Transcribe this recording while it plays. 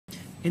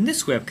In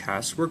this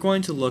webcast, we're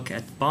going to look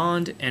at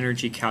bond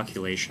energy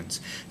calculations,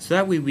 so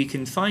that way we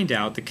can find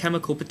out the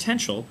chemical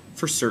potential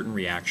for certain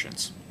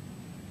reactions.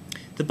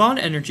 The bond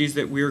energies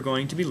that we are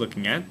going to be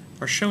looking at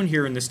are shown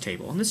here in this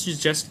table, and this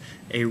is just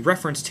a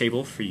reference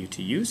table for you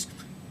to use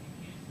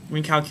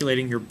when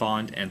calculating your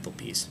bond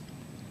enthalpies.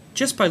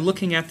 Just by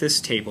looking at this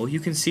table,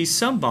 you can see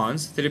some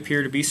bonds that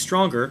appear to be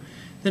stronger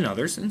than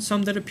others and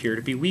some that appear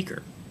to be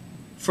weaker.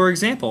 For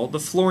example, the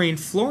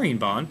fluorine-fluorine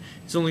bond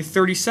is only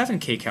 37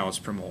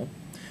 kcals per mole,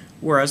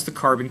 whereas the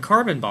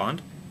carbon-carbon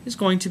bond is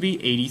going to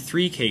be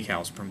 83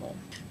 kcals per mole.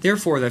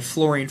 Therefore, that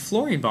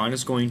fluorine-fluorine bond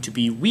is going to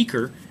be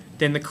weaker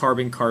than the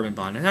carbon-carbon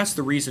bond, and that's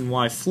the reason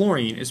why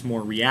fluorine is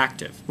more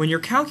reactive. When you're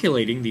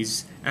calculating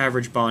these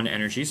average bond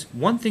energies,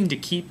 one thing to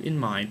keep in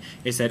mind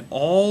is that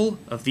all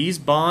of these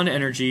bond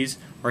energies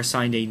are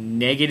assigned a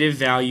negative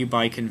value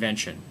by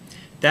convention.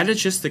 That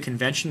is just the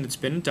convention that's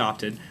been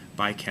adopted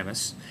by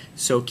chemists.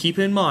 So keep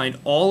in mind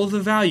all of the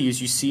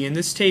values you see in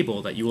this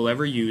table that you will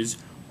ever use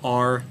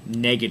are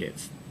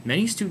negative.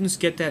 Many students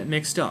get that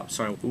mixed up,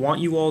 so I want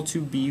you all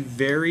to be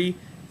very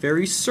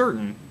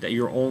certain that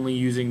you're only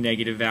using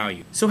negative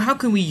value. So how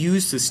can we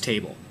use this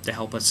table to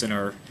help us in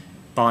our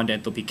bond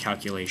enthalpy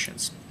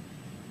calculations?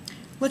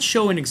 Let's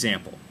show an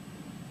example.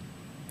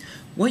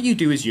 What you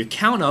do is you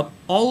count up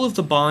all of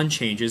the bond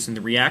changes in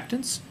the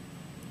reactants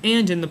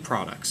and in the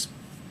products.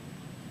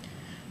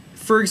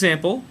 For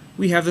example,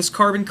 we have this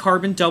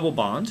carbon-carbon double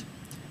bond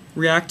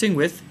reacting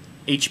with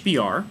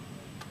HBr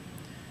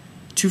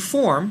to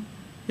form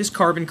this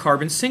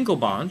carbon-carbon single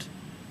bond,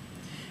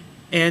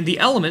 and the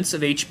elements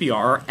of HBr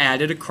are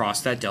added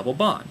across that double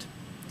bond.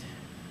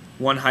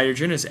 One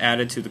hydrogen is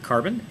added to the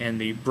carbon and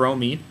the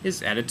bromine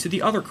is added to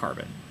the other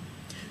carbon.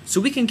 So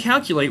we can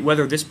calculate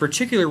whether this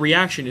particular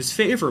reaction is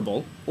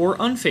favorable or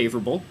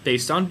unfavorable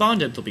based on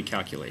bond enthalpy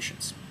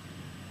calculations.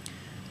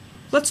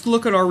 Let's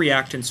look at our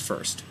reactants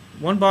first.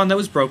 One bond that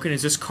was broken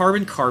is this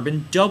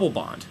carbon-carbon double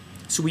bond.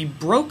 So we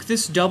broke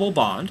this double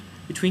bond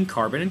between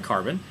carbon and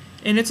carbon,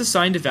 and it's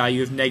assigned a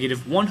value of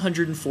negative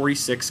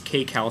 146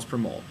 kcals per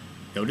mole.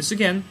 Notice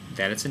again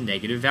that it's a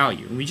negative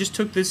value, and we just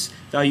took this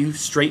value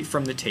straight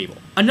from the table.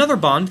 Another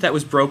bond that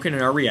was broken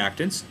in our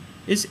reactants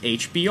is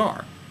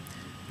HBr.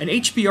 An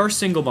HBr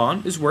single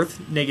bond is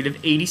worth negative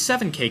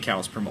 87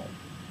 kcals per mole,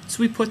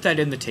 so we put that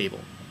in the table.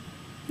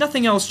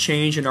 Nothing else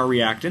changed in our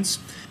reactants,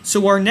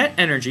 so our net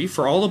energy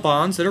for all the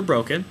bonds that are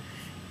broken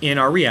in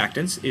our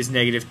reactants is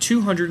negative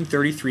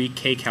 233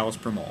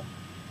 kcals per mole.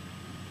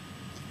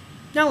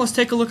 Now let's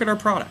take a look at our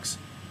products.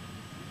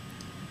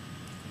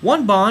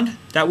 One bond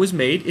that was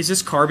made is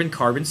this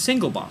carbon-carbon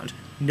single bond.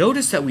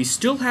 Notice that we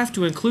still have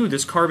to include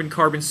this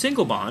carbon-carbon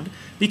single bond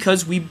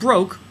because we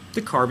broke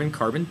the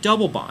carbon-carbon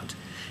double bond.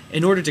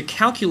 In order to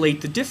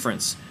calculate the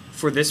difference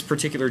for this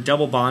particular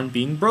double bond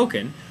being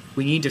broken,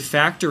 we need to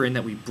factor in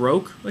that we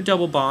broke a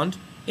double bond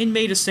and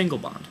made a single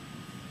bond.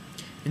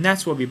 And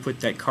that's why we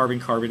put that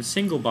carbon-carbon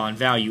single bond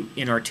value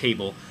in our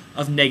table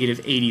of negative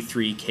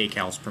 83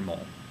 kcals per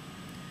mole.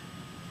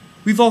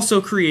 We've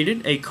also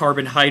created a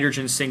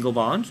carbon-hydrogen single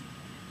bond.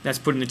 That's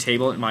put in the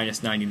table at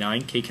minus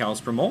 99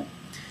 kcals per mole.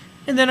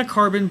 And then a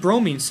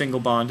carbon-bromine single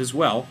bond as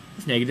well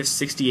of negative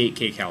 68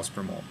 kcals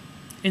per mole.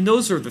 And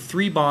those are the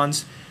three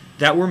bonds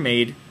that were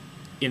made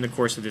in the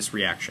course of this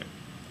reaction.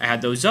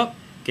 Add those up,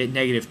 get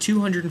negative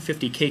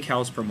 250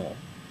 kcals per mole.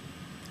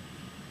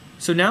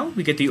 So now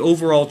we get the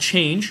overall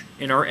change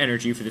in our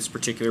energy for this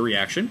particular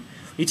reaction.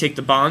 We take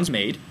the bonds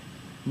made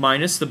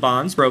minus the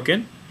bonds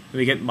broken, and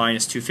we get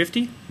minus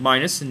 250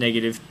 minus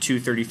negative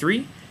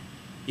 233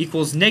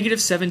 equals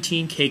negative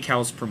 17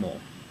 kcals per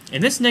mole.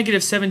 And this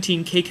negative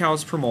 17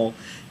 kcals per mole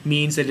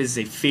means that it is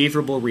a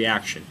favorable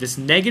reaction. This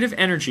negative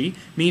energy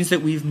means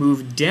that we've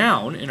moved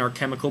down in our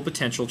chemical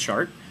potential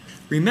chart.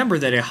 Remember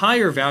that a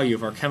higher value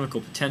of our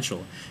chemical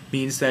potential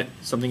means that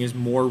something is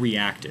more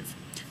reactive.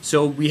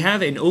 So we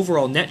have an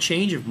overall net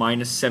change of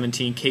minus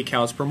 17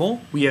 kcals per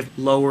mole. We have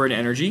lower in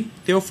energy,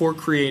 therefore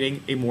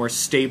creating a more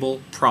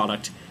stable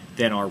product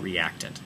than our reactant.